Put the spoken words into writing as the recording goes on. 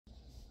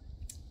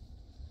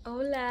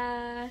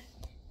Hola!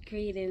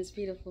 Greetings,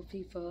 beautiful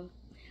people.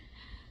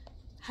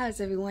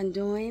 How's everyone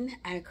doing?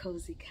 Our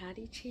Cozy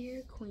Cottage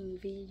here, Queen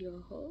V,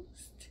 your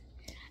host.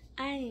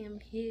 I am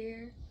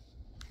here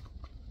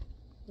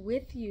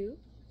with you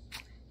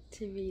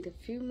to read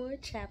a few more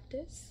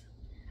chapters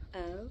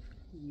of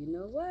You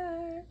Know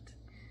What?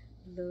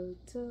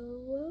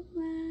 Little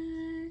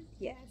Woman.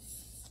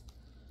 Yes.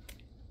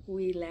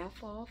 We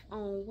laugh off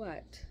on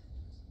what?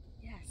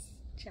 Yes,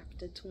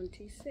 chapter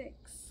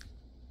 26.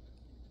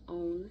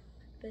 On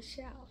the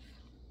Shelf.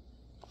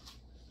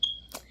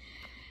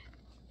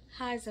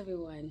 How's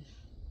everyone?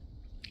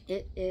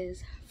 It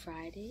is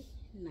Friday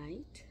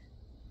night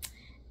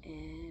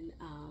and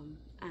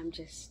I'm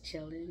just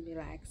chilling,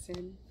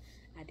 relaxing.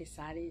 I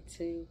decided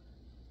to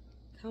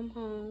come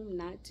home,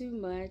 not too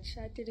much.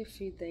 I did a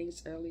few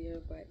things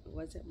earlier, but it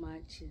wasn't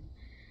much. And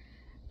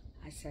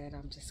I said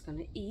I'm just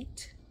gonna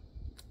eat,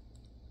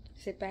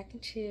 sit back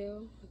and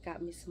chill. I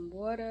got me some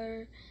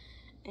water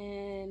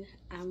and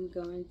I'm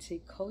going to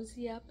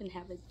cozy up and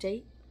have a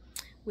date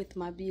with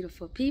my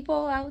beautiful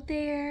people out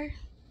there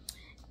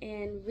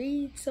and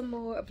read some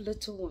more of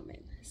Little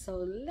Woman. So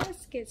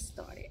let's get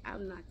started.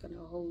 I'm not going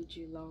to hold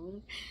you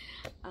long.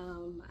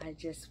 I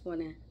just want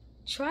to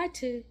try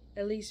to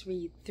at least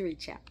read 3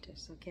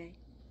 chapters, okay?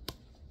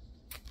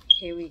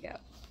 Here we go.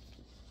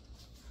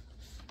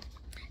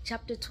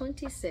 Chapter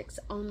 26,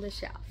 On the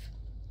Shelf.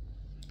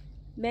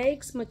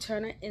 Meg's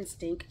maternal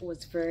instinct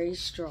was very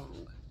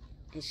strong,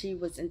 and she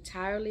was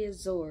entirely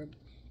absorbed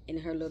in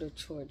her little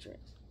children.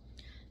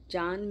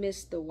 John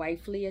missed the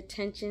wifely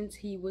attentions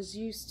he was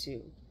used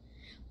to,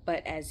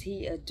 but as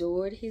he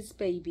adored his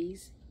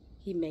babies,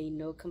 he made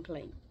no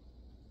complaint.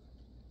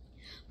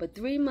 But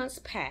 3 months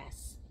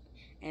passed,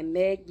 and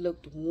Meg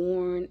looked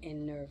worn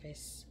and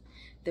nervous.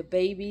 The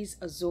babies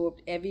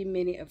absorbed every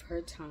minute of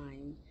her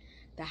time.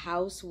 The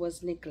house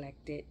was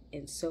neglected,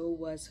 and so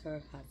was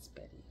her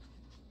husband.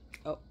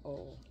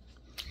 Uh-oh.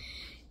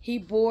 He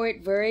bore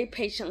it very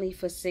patiently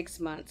for 6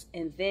 months,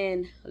 and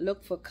then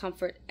looked for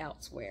comfort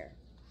elsewhere.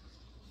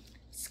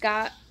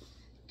 Scott,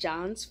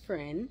 John's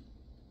friend,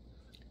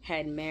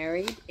 had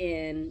married,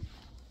 and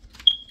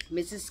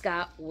Mrs.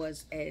 Scott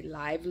was a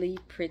lively,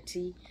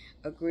 pretty,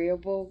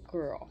 agreeable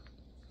girl.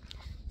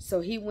 So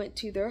he went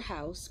to their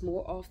house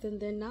more often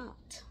than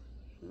not.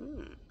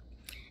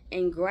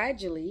 And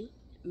gradually,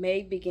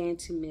 Meg began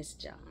to miss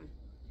John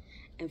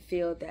and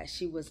feel that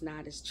she was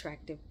not as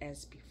attractive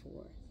as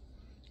before.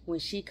 When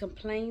she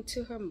complained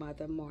to her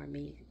mother,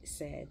 Marmee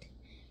said,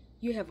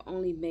 "You have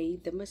only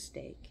made the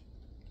mistake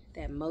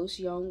that most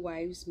young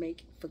wives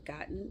make,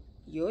 forgotten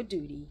your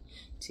duty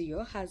to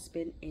your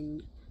husband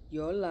and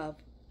your love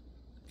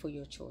for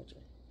your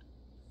children.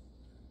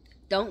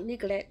 Don't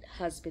neglect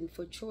husband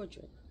for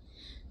children.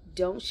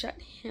 Don't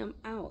shut him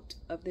out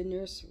of the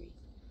nursery,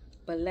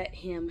 but let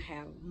him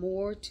have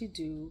more to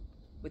do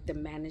with the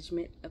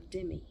management of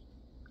Demi.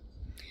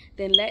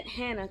 Then let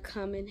Hannah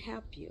come and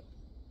help you.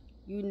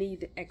 You need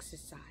the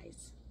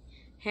exercise.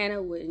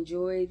 Hannah would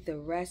enjoy the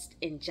rest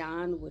and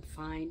John would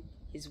find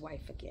his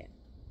wife again."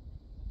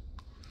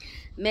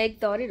 Meg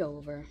thought it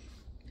over,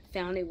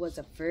 found it was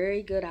a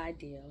very good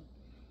idea,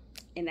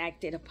 and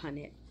acted upon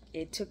it.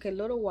 It took a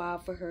little while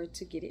for her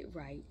to get it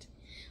right,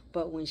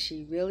 but when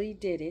she really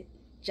did it,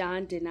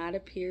 John did not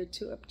appear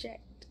to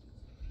object.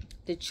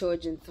 The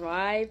children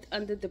thrived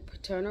under the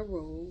paternal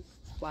rule,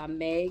 while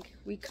Meg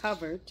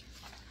recovered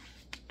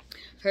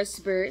her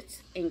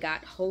spirits and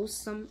got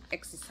wholesome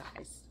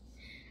exercise,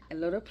 a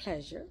little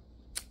pleasure,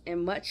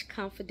 and much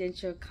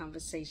confidential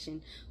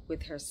conversation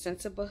with her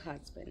sensible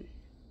husband.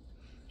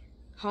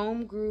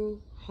 Home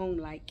grew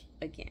homelike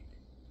again.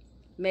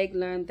 Meg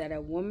learned that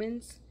a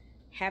woman's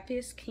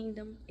happiest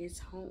kingdom is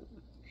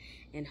home,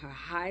 and her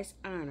highest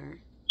honor,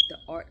 the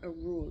art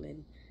of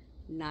ruling,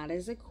 not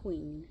as a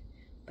queen,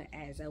 but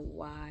as a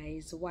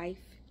wise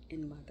wife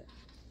and mother.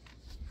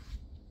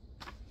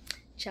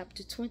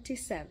 Chapter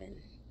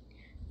 27,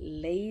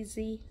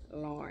 Lazy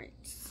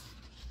Lawrence.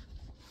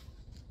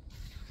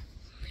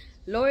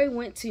 Laurie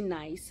went to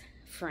Nice,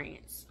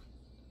 France,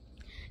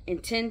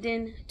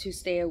 intending to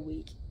stay a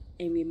week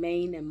and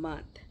remain a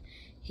month.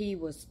 He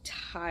was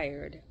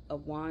tired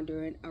of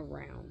wandering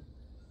around.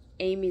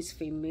 Amy's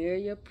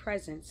familiar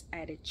presence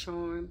added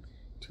charm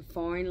to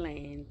foreign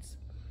lands,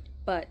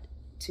 but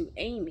to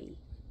Amy,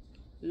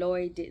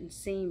 Laurie didn't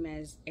seem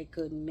as a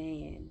good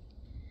man.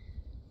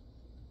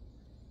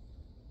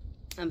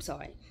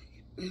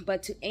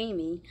 But to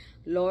Amy,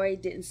 Laurie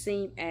didn't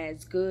seem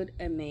as good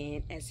a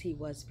man as he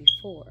was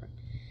before.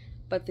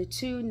 But the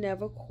two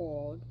never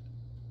quarreled.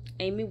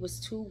 Amy was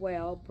too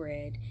well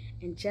bred,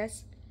 and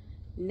just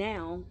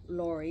now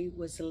Laurie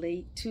was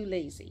too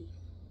lazy.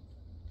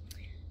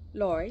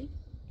 "Laurie,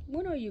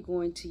 when are you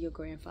going to your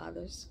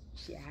grandfather's?"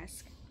 she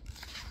asked.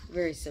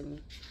 "Very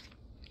soon."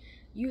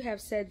 "You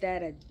have said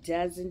that a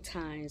dozen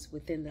times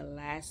within the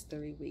last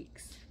 3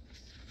 weeks."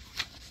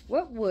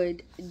 "What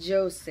would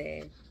Jo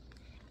say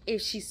if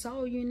she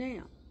saw you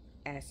now?"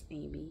 asked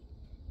Amy,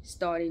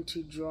 starting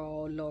to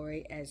draw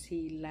Laurie as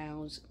he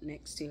lounged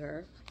next to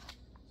her.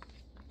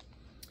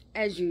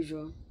 As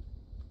usual.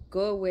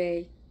 Go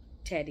away,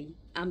 Teddy.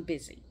 I'm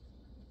busy.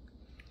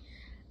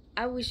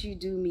 I wish you'd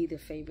do me the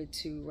favor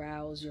to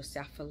rouse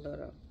yourself a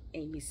little,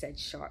 Amy said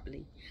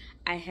sharply.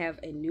 I have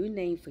a new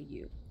name for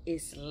you.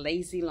 It's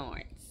Lazy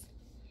Lawrence.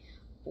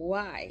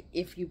 Why,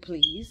 if you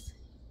please?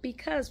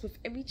 Because with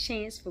every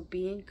chance for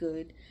being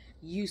good,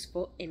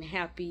 useful, and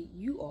happy,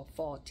 you are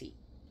faulty.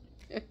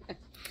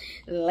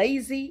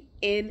 Lazy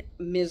and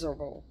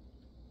miserable.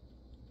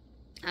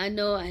 I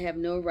know I have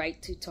no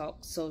right to talk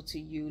so to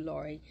you,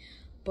 Laurie,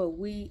 but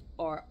we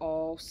are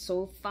all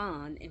so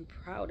fond and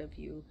proud of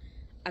you.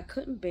 I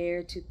couldn't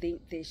bear to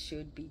think they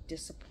should be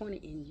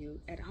disappointed in you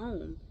at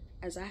home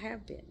as I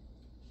have been.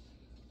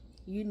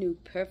 You knew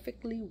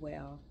perfectly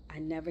well I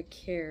never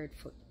cared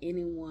for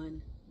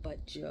anyone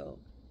but Joe,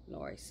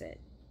 Laurie said.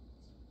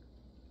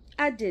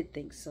 I did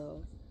think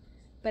so,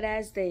 but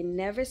as they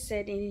never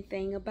said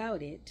anything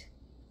about it,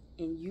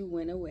 and you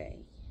went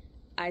away,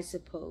 I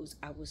suppose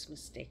I was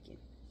mistaken.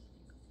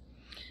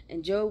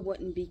 And Joe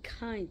wouldn't be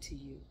kind to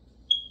you.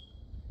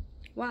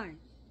 Why?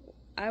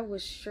 I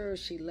was sure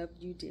she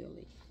loved you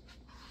dearly.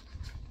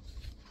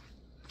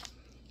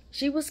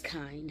 She was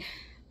kind,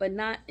 but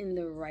not in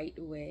the right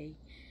way.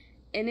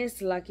 And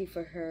it's lucky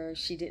for her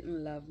she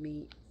didn't love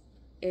me.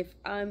 If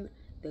I'm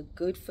the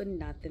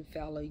good-for-nothing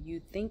fellow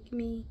you think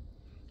me,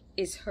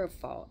 it's her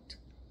fault,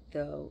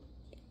 though,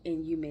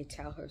 and you may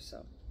tell her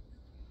so.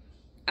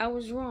 I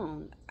was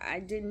wrong. I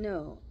didn't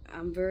know.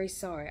 I'm very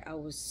sorry I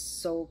was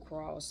so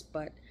cross,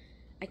 but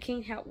I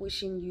can't help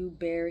wishing you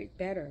buried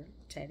better,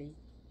 Teddy,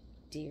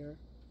 dear.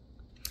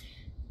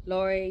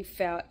 Laurie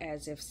felt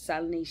as if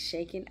suddenly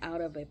shaken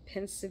out of a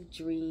pensive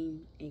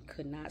dream and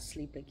could not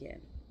sleep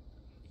again.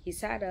 He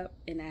sat up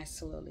and asked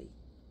slowly,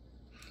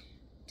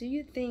 Do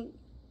you think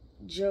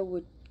Joe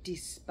would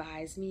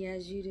despise me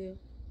as you do?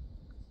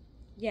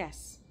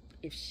 Yes,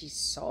 if she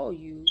saw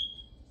you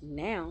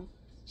now.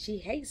 She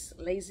hates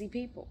lazy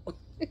people.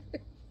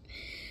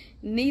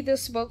 Neither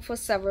spoke for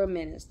several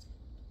minutes.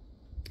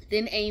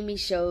 Then Amy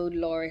showed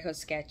Laurie her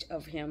sketch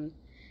of him,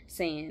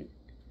 saying,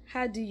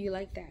 How do you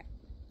like that?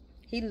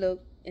 He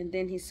looked, and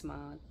then he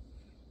smiled.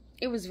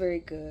 It was very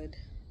good.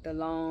 The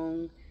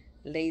long,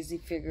 lazy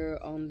figure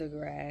on the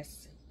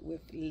grass,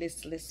 with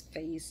listless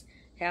face,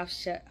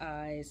 half-shut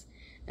eyes,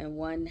 and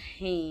one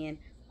hand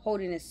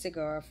holding a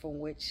cigar from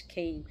which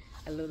came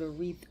a little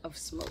wreath of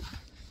smoke.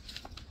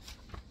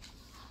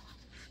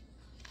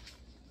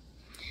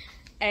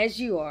 As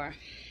you are.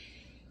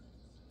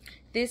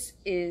 This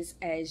is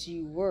as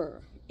you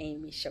were.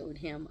 Amy showed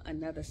him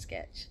another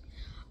sketch.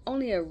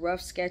 Only a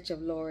rough sketch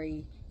of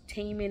Laurie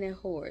taming a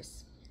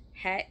horse.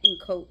 Hat and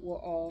coat were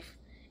off,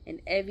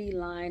 and every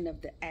line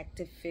of the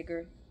active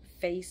figure,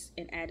 face,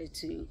 and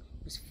attitude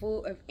was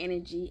full of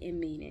energy and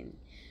meaning.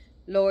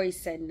 Laurie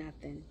said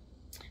nothing,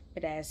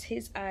 but as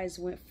his eyes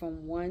went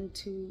from one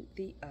to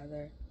the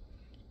other,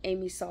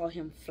 Amy saw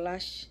him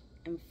flush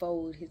and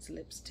fold his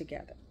lips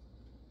together.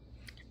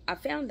 I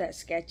found that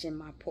sketch in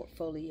my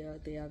portfolio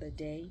the other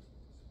day,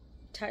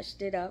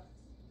 touched it up,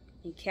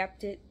 and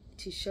kept it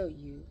to show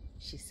you,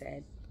 she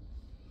said.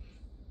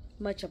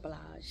 Much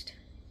obliged.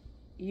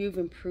 You've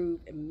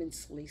improved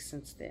immensely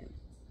since then.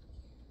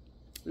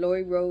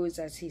 Laurie rose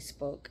as he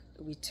spoke,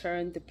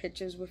 returned the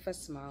pictures with a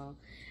smile,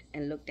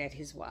 and looked at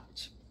his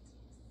watch.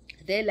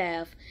 They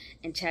laughed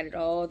and chatted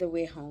all the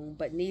way home,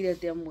 but neither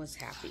of them was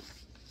happy.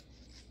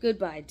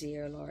 Goodbye,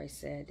 dear, Laurie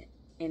said,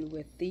 and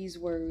with these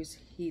words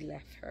he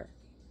left her.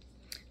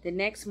 The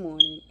next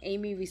morning,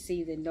 Amy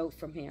received a note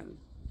from him.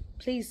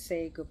 Please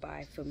say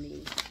goodbye for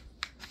me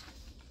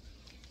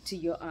to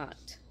your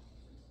aunt,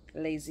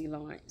 Lazy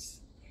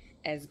Lawrence,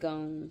 has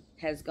gone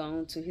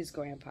to his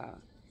grandpa.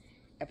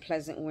 A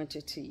pleasant winter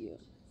to you.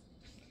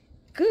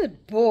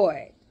 Good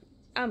boy.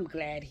 I'm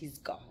glad he's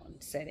gone,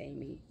 said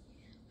Amy.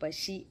 But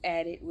she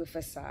added with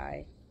a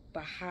sigh,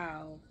 but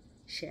how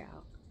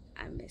shall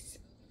I miss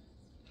him?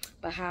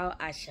 But how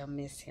I shall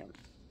miss him.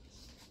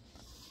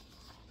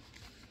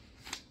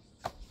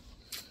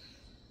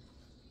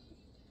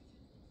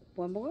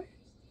 One more?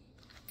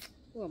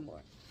 One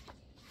more.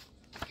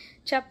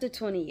 Chapter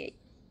 28.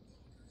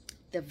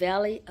 The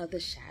Valley of the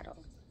Shadow.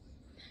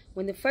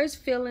 When the first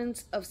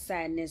feelings of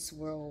sadness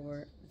were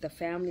over, the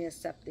family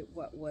accepted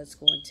what was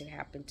going to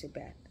happen to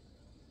Beth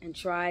and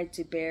tried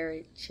to bear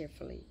it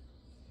cheerfully.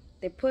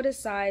 They put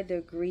aside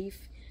their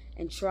grief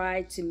and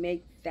tried to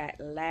make that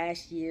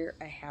last year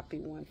a happy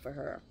one for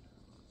her.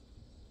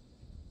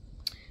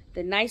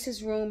 The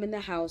nicest room in the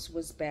house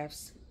was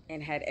Beth's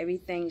and had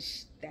everything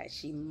that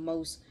she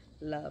most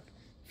loved.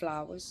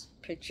 Flowers,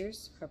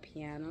 pictures, her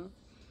piano,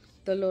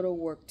 the little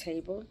work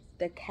table,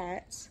 the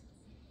cats,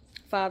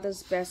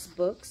 Father's best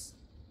books,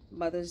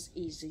 Mother's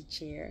easy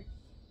chair,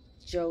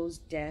 Joe's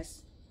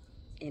desk,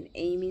 and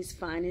Amy's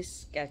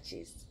finest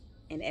sketches.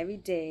 And every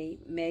day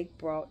Meg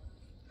brought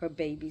her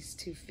babies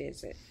to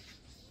visit.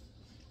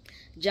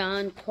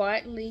 John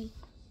quietly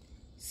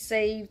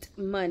saved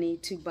money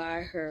to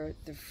buy her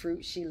the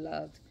fruit she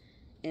loved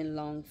and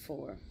longed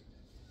for.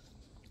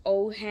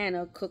 Old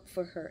Hannah cooked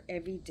for her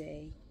every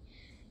day,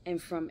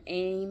 and from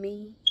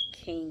Amy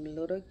came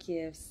little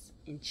gifts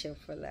and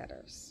cheerful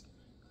letters.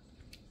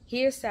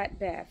 Here sat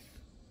Beth,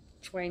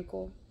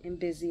 tranquil and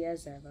busy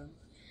as ever.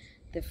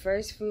 The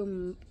first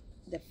few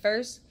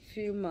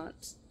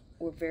months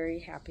were very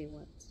happy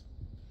ones,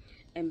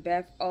 and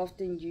Beth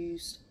often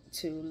used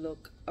to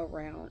look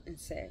around and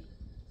say,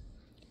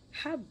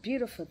 "How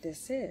beautiful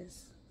this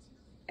is,"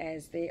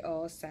 as they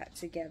all sat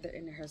together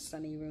in her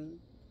sunny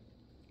room,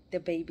 the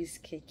babies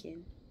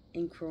kicking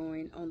and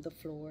crowing on the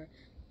floor,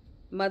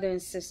 mother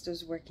and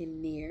sisters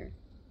working near,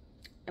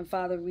 and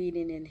father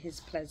reading in his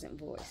pleasant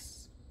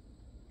voice.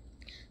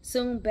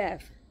 Soon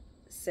Beth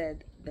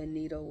said the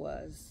needle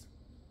was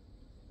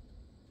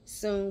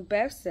so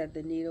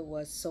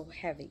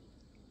heavy.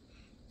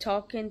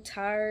 Talking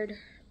tired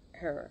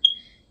her.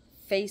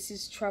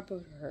 Faces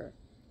troubled her.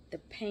 The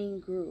pain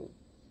grew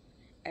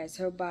as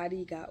her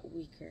body got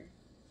weaker.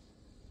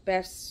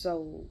 Beth's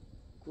soul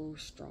grew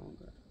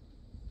stronger.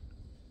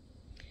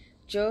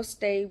 Joe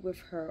stayed with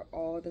her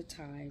all the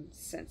time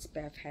since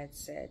Beth had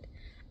said,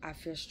 "I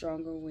feel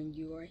stronger when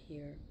you are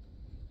here."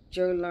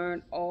 Joe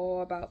learned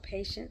all about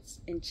patience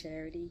and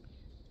charity,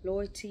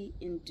 loyalty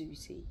and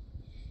duty.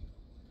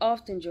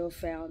 Often Joe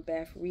found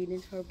Beth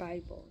reading her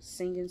Bible,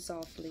 singing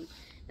softly,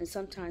 and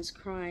sometimes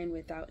crying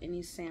without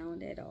any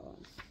sound at all.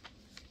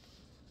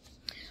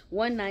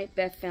 One night,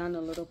 Beth found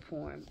a little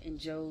poem in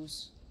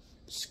Joe's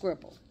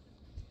scribble.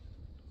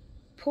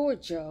 "Poor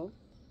Joe.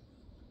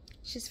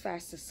 She's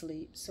fast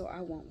asleep, so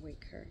I won't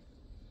wake her.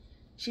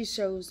 She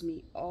shows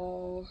me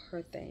all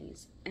her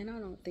things, and I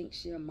don't think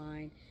she'll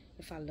mind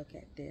if I look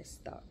at this,"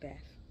 thought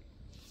Beth.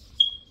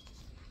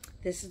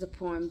 This is the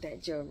poem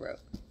that Joe wrote.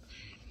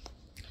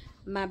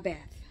 My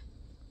Beth,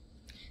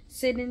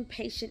 sitting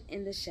patient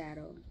in the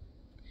shadow,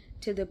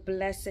 till the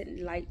blessed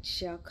light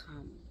shall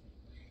come,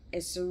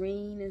 a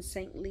serene and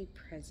saintly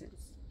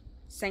presence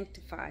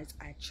sanctifies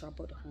our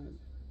troubled home.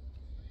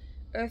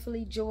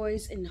 Earthly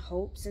joys and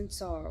hopes and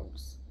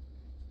sorrows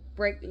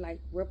break like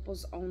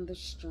ripples on the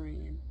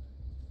strand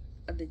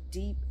of the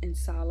deep and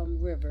solemn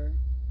river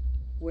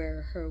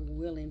where her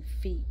willing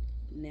feet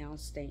now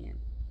stand.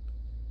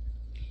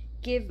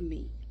 Give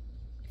me,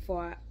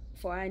 for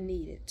I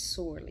need it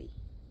sorely,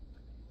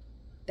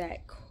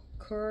 that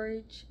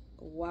courage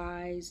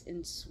wise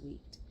and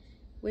sweet,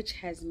 which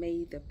has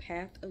made the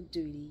path of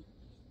duty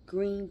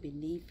green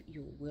beneath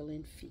your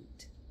willing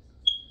feet.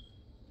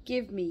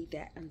 Give me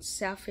that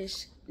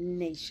unselfish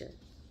nature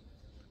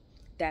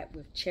that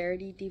with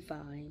charity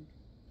divine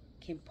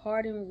can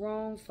pardon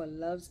wrong for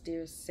love's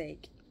dear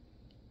sake.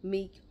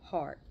 Meek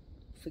heart,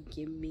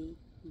 forgive me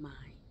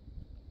mine.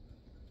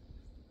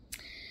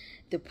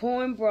 The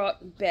poem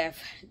brought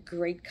Beth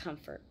great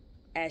comfort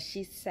as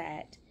she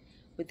sat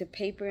with the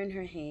paper in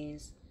her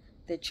hands.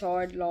 The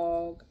charred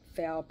log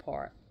fell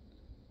apart.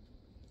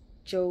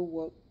 Joe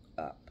woke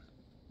up,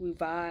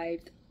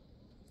 revived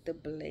the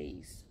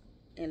blaze,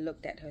 and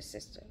looked at her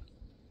sister.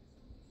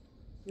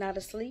 Not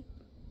asleep,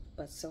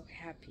 but so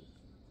happy.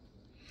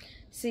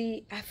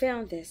 "See, I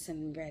found this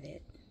and read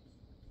it.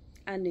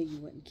 I knew you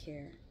wouldn't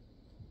care."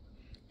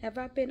 "Have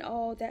I been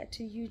all that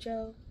to you,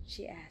 Joe?"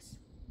 she asked.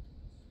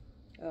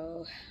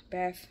 "Oh,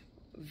 Beth,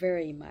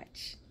 very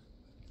much,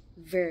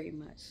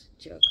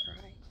 Joe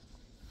cried.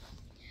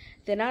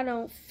 "Then I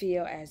don't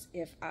feel as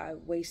if I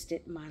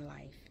wasted my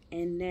life.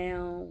 And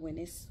now, when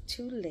it's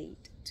too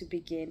late to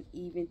begin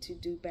even to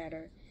do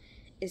better,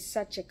 it's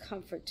such a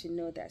comfort to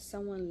know that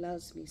someone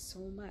loves me so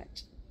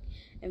much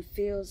and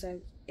feels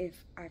as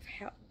if I've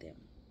helped them.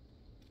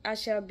 I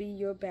shall be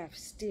your Beth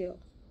still,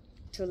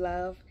 to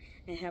love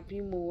and help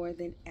you more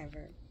than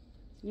ever.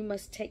 You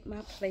must take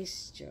my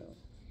place, Joe,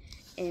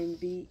 and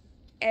be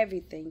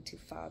everything to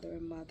father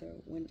and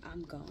mother when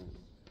I'm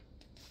gone."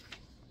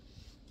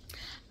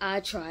 "I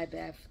try,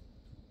 Beth,"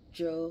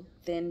 Joe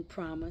then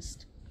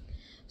promised.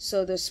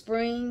 So the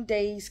spring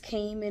days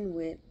came and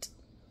went.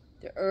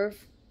 The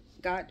earth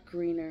got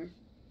greener,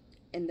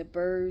 and the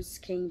birds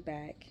came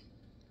back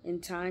in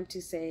time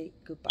to say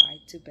goodbye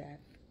to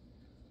Beth.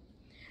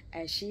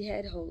 As she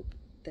had hoped,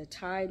 the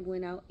tide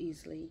went out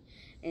easily,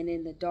 and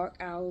in the dark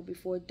hour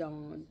before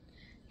dawn,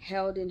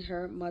 held in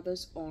her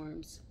mother's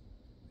arms,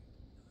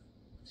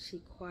 she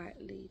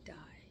quietly died.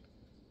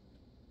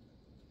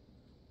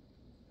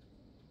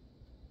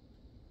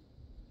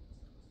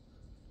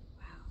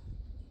 Wow.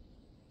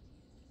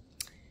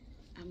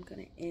 I'm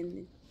going to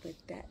end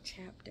with that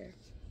chapter.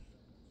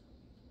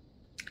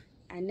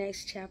 Our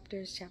next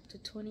chapter is chapter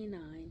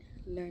 29,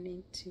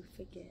 Learning to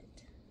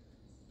Forget.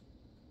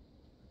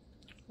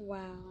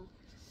 Wow.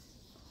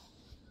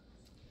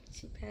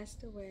 She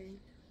passed away.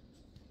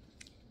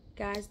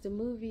 Guys, the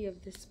movie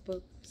of this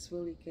book is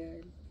really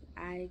good.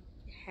 I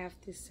have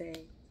to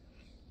say,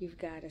 you've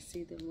got to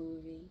see the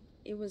movie.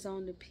 It was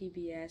on the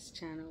PBS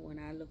channel when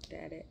I looked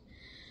at it.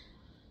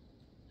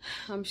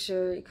 I'm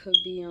sure it could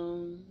be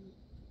on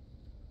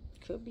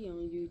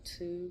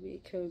YouTube.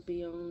 It could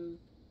be on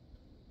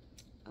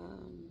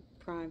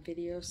Prime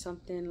Video or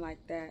something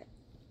like that.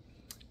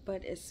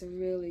 But it's a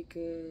really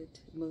good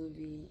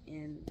movie,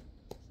 and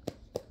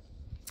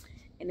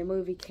the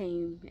movie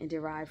came and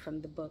derived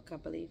from the book, I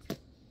believe.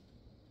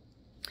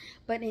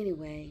 But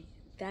anyway,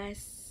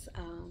 that's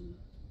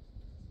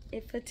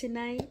it for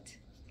tonight.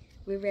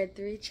 We read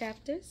 3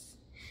 chapters.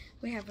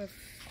 We have a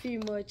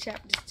few more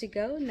chapters to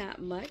go, not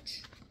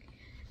much.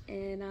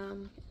 And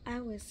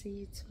I will see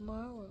you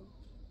tomorrow.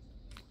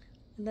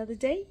 Another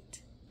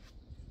date.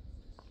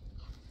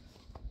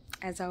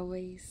 As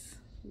always,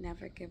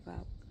 never give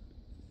up.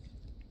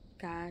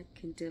 God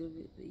can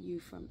deliver you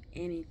from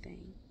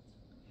anything.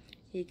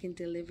 He can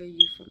deliver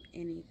you from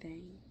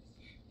anything.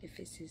 If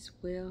it's His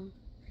will,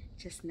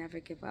 just never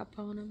give up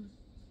on Him.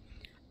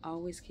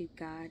 Always keep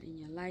God in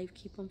your life.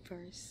 Keep Him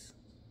first.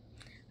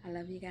 I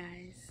love you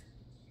guys.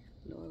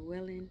 Lord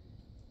willing.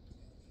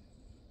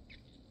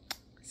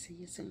 See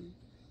you soon.